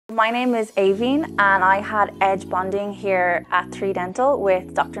My name is Aoibhinn and I had edge bonding here at 3Dental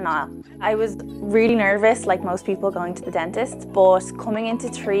with Dr. Niall. I was really nervous, like most people going to the dentist, but coming into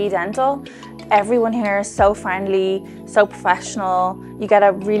 3Dental, everyone here is so friendly, so professional. You get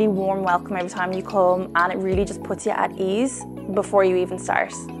a really warm welcome every time you come and it really just puts you at ease before you even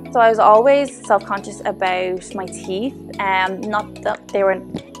start. So I was always self-conscious about my teeth, not that they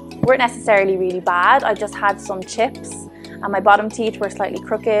weren't necessarily really bad, I just had some chips and my bottom teeth were slightly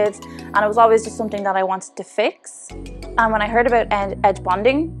crooked and it was always just something that I wanted to fix. And when I heard about edge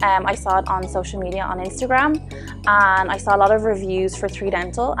bonding, I saw it on social media on Instagram and I saw a lot of reviews for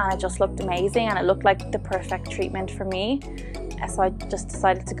 3Dental and it just looked amazing and it looked like the perfect treatment for me. So I just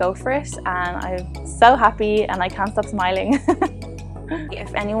decided to go for it and I'm so happy and I can't stop smiling.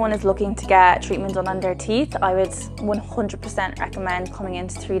 If anyone is looking to get treatment done on their teeth, I would 100% recommend coming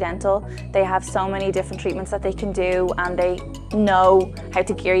into 3Dental. They have so many different treatments that they can do and they know how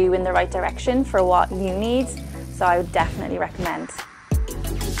to gear you in the right direction for what you need. So I would definitely recommend.